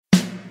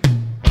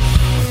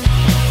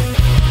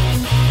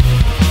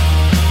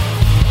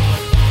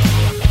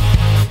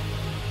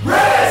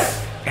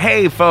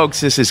Hey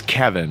folks, this is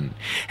Kevin.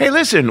 Hey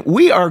listen,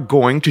 we are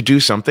going to do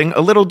something a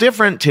little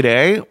different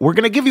today. We're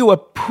going to give you a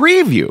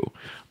preview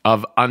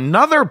of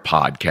another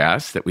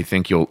podcast that we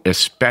think you'll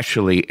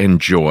especially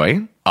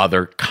enjoy.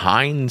 Other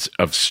kinds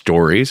of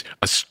stories,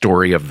 a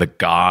story of the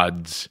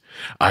gods,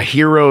 a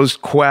hero's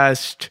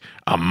quest,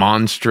 a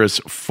monstrous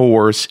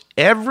force.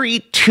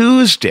 Every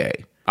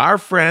Tuesday, our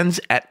friends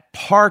at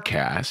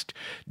Parcast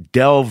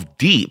delve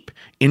deep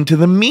into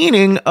the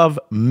meaning of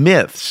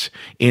myths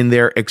in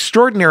their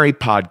extraordinary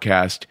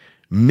podcast,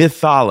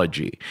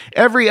 Mythology.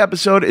 Every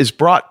episode is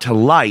brought to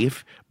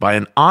life by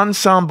an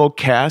ensemble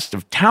cast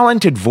of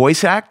talented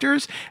voice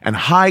actors and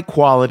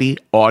high-quality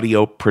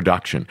audio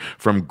production.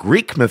 From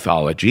Greek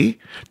mythology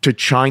to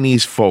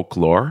Chinese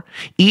folklore,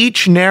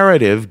 each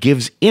narrative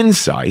gives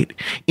insight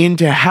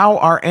into how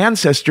our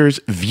ancestors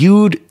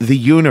viewed the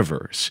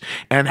universe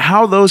and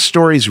how those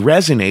stories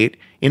resonate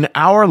in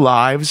our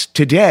lives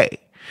today.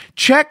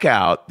 Check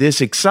out this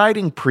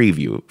exciting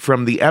preview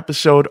from the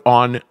episode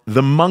on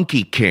the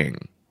Monkey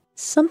King.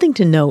 Something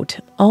to note,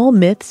 all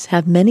myths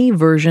have many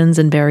versions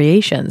and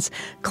variations.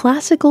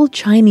 Classical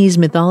Chinese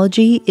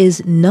mythology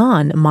is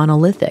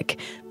non-monolithic,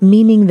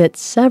 meaning that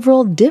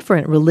several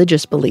different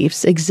religious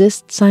beliefs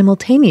exist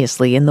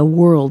simultaneously in the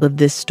world of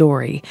this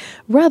story,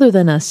 rather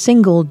than a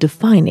single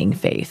defining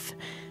faith.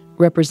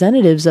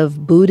 Representatives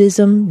of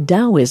Buddhism,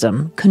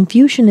 Taoism,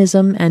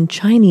 Confucianism, and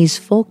Chinese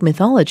folk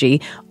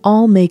mythology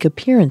all make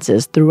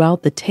appearances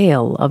throughout the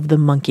tale of the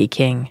Monkey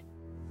King.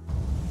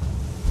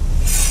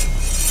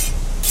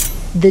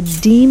 The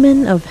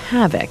demon of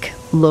havoc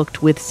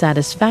looked with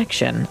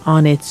satisfaction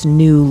on its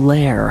new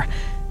lair.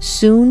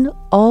 Soon,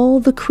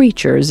 all the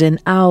creatures in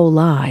Ao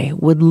Lai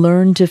would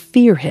learn to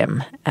fear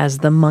him as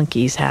the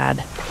monkeys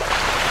had.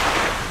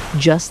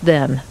 Just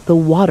then, the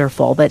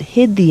waterfall that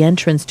hid the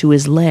entrance to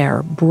his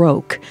lair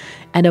broke,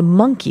 and a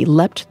monkey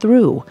leapt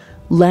through,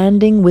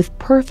 landing with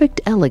perfect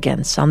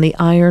elegance on the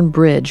iron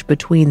bridge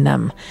between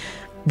them.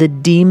 The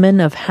demon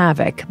of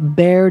havoc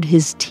bared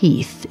his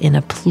teeth in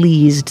a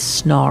pleased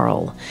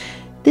snarl.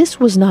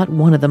 This was not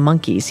one of the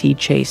monkeys he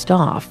chased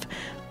off.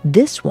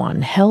 This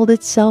one held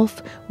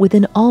itself with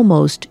an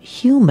almost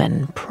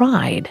human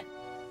pride.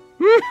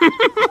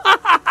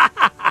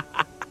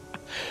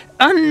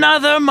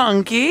 Another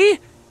monkey?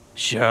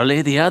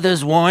 Surely the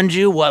others warned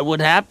you what would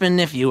happen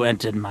if you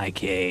entered my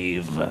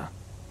cave.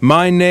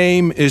 My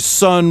name is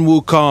Sun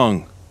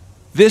Wukong.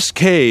 This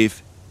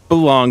cave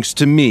belongs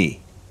to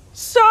me.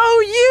 So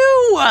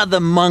you are the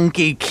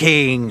Monkey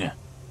King.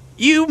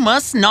 You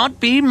must not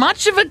be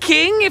much of a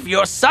king if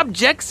your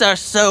subjects are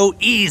so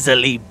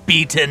easily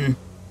beaten.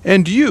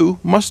 And you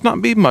must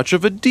not be much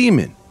of a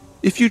demon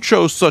if you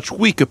chose such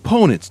weak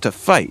opponents to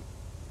fight.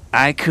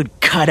 I could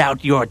cut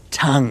out your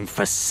tongue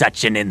for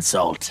such an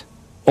insult.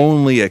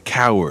 Only a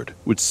coward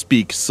would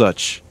speak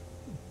such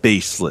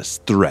baseless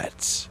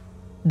threats.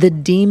 The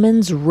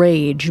demon's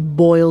rage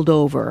boiled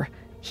over.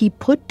 He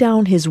put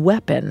down his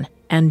weapon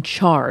and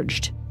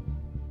charged.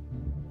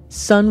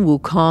 Sun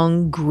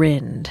Wukong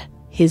grinned.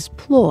 His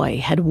ploy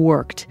had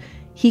worked.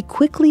 He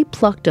quickly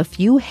plucked a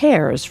few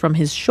hairs from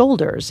his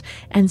shoulders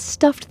and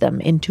stuffed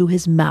them into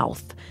his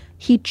mouth.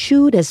 He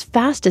chewed as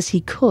fast as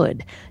he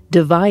could,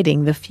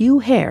 dividing the few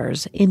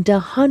hairs into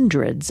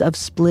hundreds of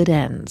split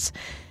ends.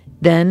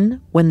 Then,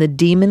 when the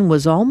demon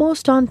was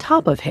almost on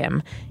top of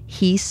him,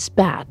 he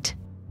spat.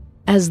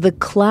 As the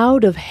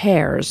cloud of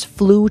hairs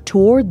flew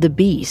toward the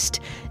beast,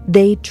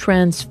 they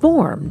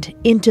transformed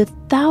into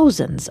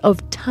thousands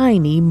of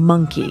tiny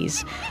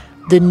monkeys.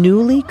 The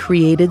newly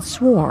created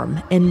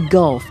swarm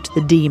engulfed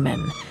the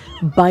demon,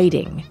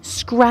 biting,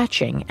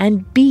 scratching,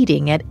 and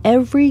beating at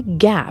every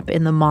gap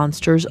in the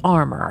monster's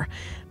armor.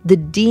 The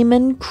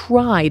demon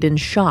cried in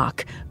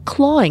shock,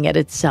 clawing at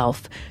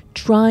itself,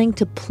 trying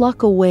to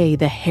pluck away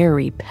the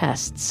hairy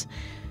pests.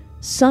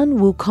 Sun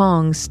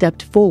Wukong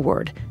stepped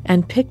forward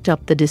and picked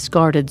up the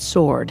discarded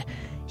sword.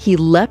 He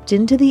leapt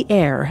into the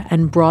air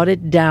and brought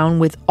it down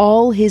with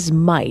all his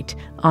might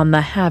on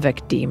the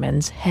havoc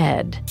demon's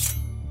head.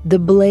 The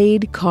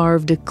blade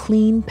carved a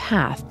clean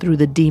path through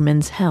the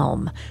demon's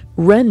helm,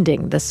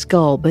 rending the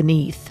skull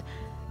beneath.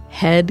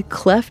 Head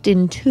cleft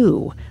in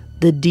two,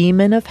 the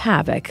demon of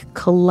havoc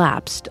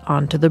collapsed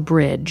onto the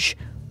bridge,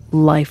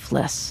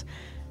 lifeless.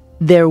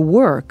 Their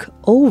work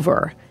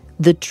over,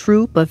 the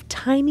troop of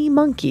tiny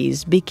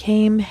monkeys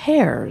became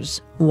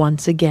hares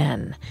once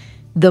again.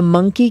 The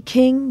Monkey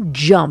King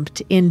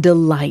jumped in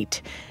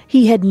delight.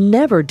 He had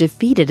never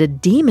defeated a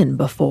demon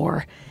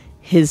before.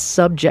 His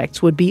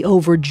subjects would be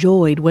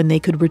overjoyed when they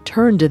could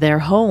return to their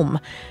home.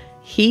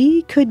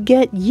 He could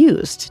get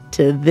used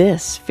to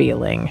this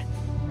feeling.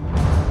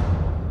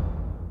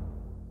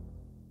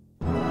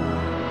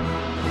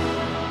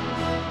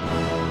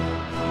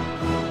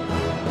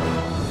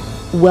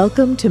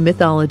 Welcome to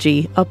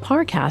Mythology, a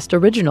Parcast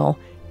original.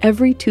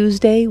 Every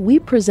Tuesday, we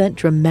present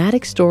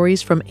dramatic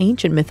stories from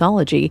ancient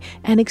mythology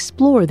and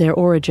explore their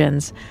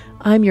origins.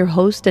 I'm your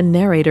host and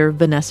narrator,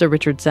 Vanessa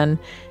Richardson.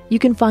 You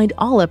can find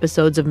all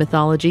episodes of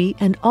Mythology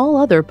and all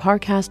other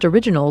Parcast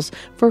originals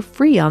for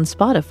free on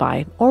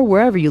Spotify or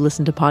wherever you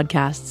listen to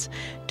podcasts.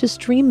 To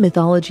stream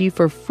Mythology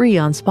for free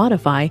on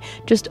Spotify,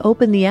 just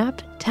open the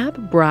app, tap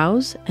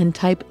Browse, and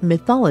type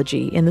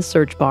Mythology in the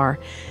search bar.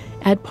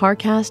 At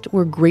Parcast,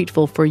 we're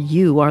grateful for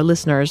you, our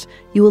listeners.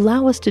 You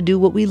allow us to do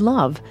what we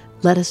love.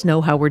 Let us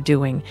know how we're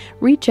doing.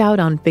 Reach out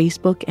on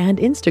Facebook and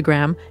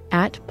Instagram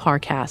at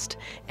Parcast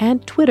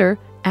and Twitter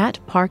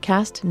at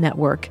Parcast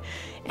Network.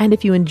 And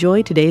if you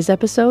enjoyed today's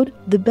episode,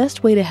 the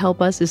best way to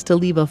help us is to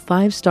leave a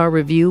 5-star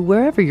review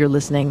wherever you're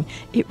listening.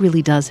 It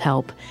really does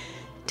help.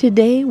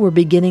 Today, we're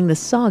beginning the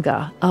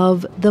saga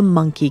of the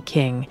Monkey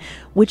King,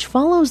 which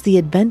follows the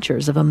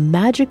adventures of a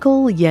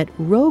magical yet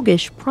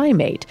roguish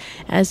primate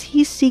as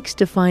he seeks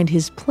to find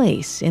his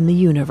place in the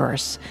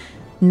universe.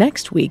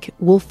 Next week,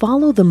 we'll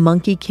follow the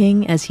Monkey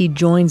King as he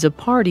joins a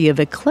party of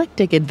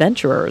eclectic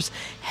adventurers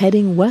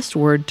heading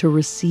westward to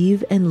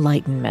receive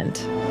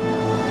enlightenment.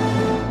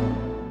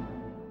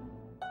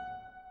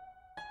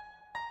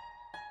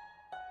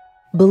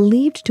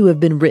 Believed to have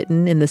been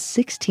written in the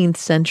 16th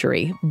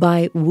century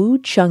by Wu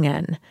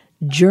Cheng'en,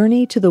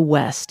 Journey to the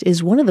West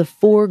is one of the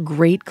 4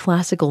 great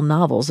classical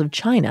novels of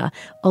China,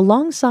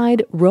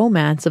 alongside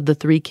Romance of the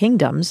Three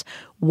Kingdoms,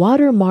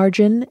 Water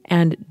Margin,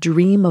 and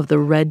Dream of the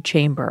Red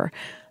Chamber.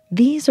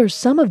 These are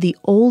some of the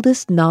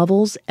oldest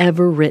novels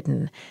ever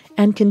written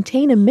and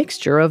contain a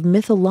mixture of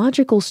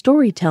mythological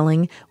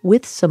storytelling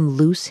with some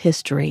loose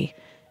history.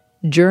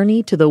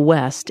 Journey to the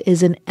West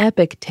is an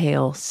epic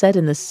tale set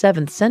in the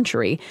 7th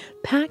century,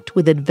 packed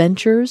with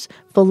adventures,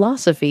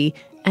 philosophy,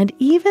 and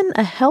even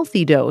a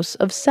healthy dose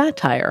of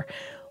satire.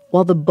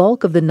 While the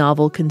bulk of the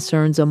novel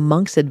concerns a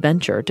monk's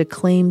adventure to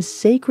claim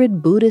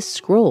sacred Buddhist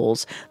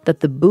scrolls that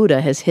the Buddha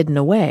has hidden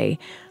away,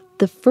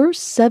 the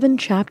first 7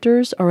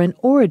 chapters are an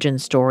origin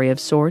story of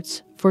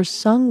sorts for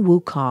Sun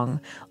Wukong,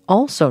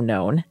 also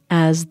known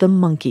as the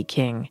Monkey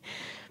King.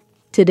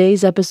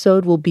 Today's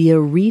episode will be a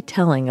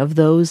retelling of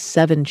those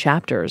 7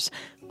 chapters.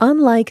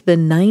 Unlike the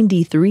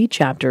 93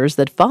 chapters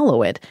that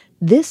follow it,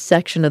 this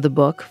section of the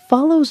book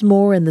follows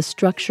more in the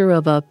structure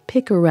of a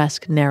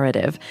picaresque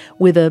narrative,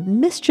 with a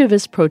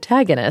mischievous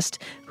protagonist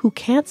who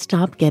can't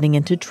stop getting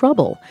into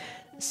trouble.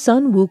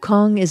 Sun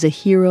Wukong is a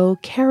hero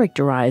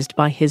characterized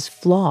by his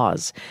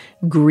flaws,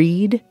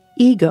 greed,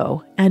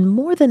 ego, and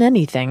more than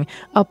anything,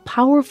 a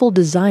powerful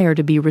desire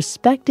to be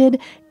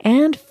respected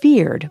and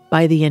feared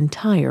by the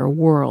entire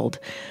world.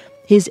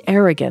 His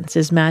arrogance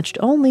is matched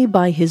only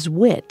by his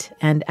wit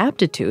and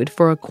aptitude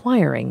for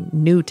acquiring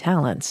new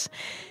talents.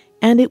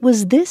 And it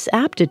was this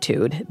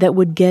aptitude that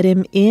would get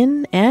him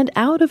in and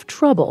out of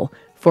trouble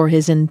for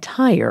his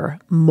entire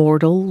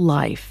mortal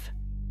life.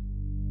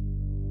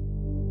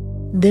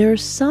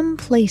 There's some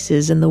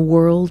places in the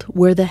world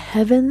where the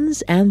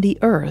heavens and the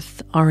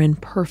earth are in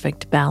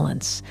perfect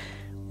balance.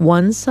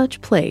 One such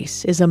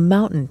place is a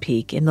mountain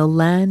peak in the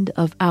land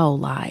of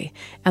Aolai,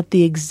 at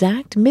the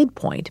exact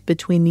midpoint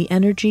between the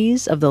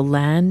energies of the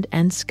land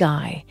and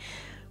sky.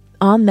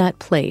 On that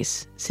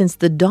place, since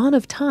the dawn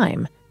of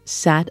time,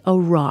 sat a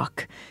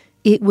rock.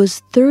 It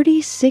was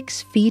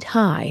 36 feet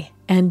high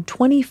and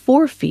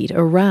 24 feet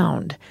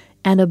around,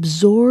 and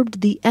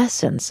absorbed the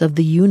essence of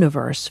the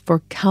universe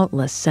for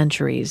countless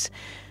centuries.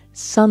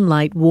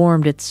 Sunlight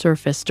warmed its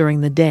surface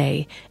during the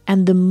day,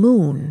 and the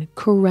moon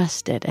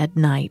caressed it at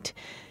night.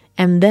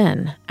 And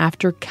then,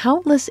 after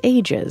countless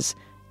ages,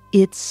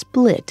 it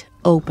split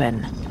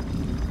open.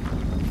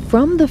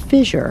 From the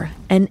fissure,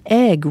 an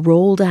egg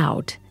rolled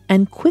out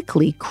and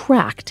quickly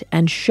cracked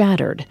and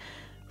shattered.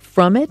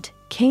 From it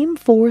came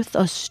forth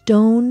a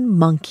stone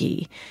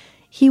monkey.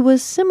 He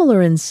was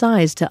similar in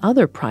size to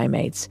other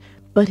primates,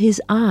 but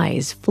his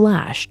eyes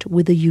flashed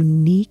with a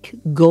unique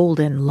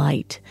golden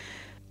light.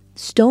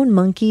 Stone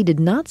Monkey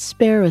did not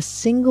spare a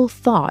single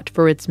thought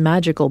for its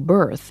magical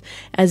birth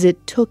as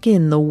it took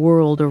in the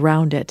world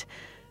around it.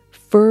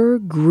 Fur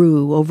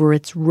grew over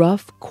its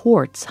rough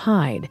quartz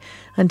hide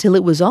until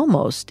it was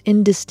almost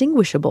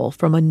indistinguishable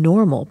from a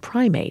normal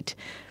primate.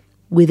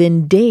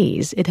 Within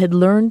days, it had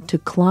learned to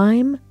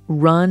climb,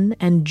 run,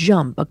 and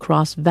jump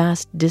across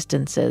vast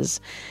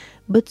distances.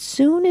 But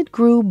soon it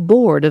grew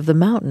bored of the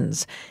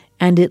mountains,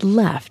 and it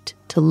left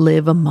to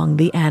live among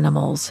the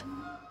animals.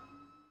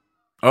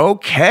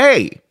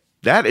 Okay,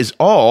 that is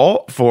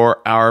all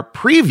for our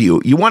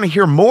preview. You want to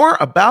hear more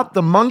about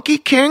the Monkey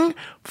King?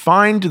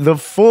 Find the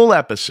full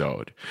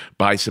episode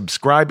by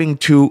subscribing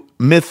to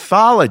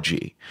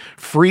Mythology,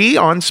 free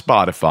on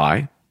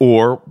Spotify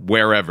or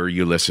wherever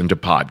you listen to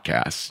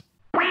podcasts.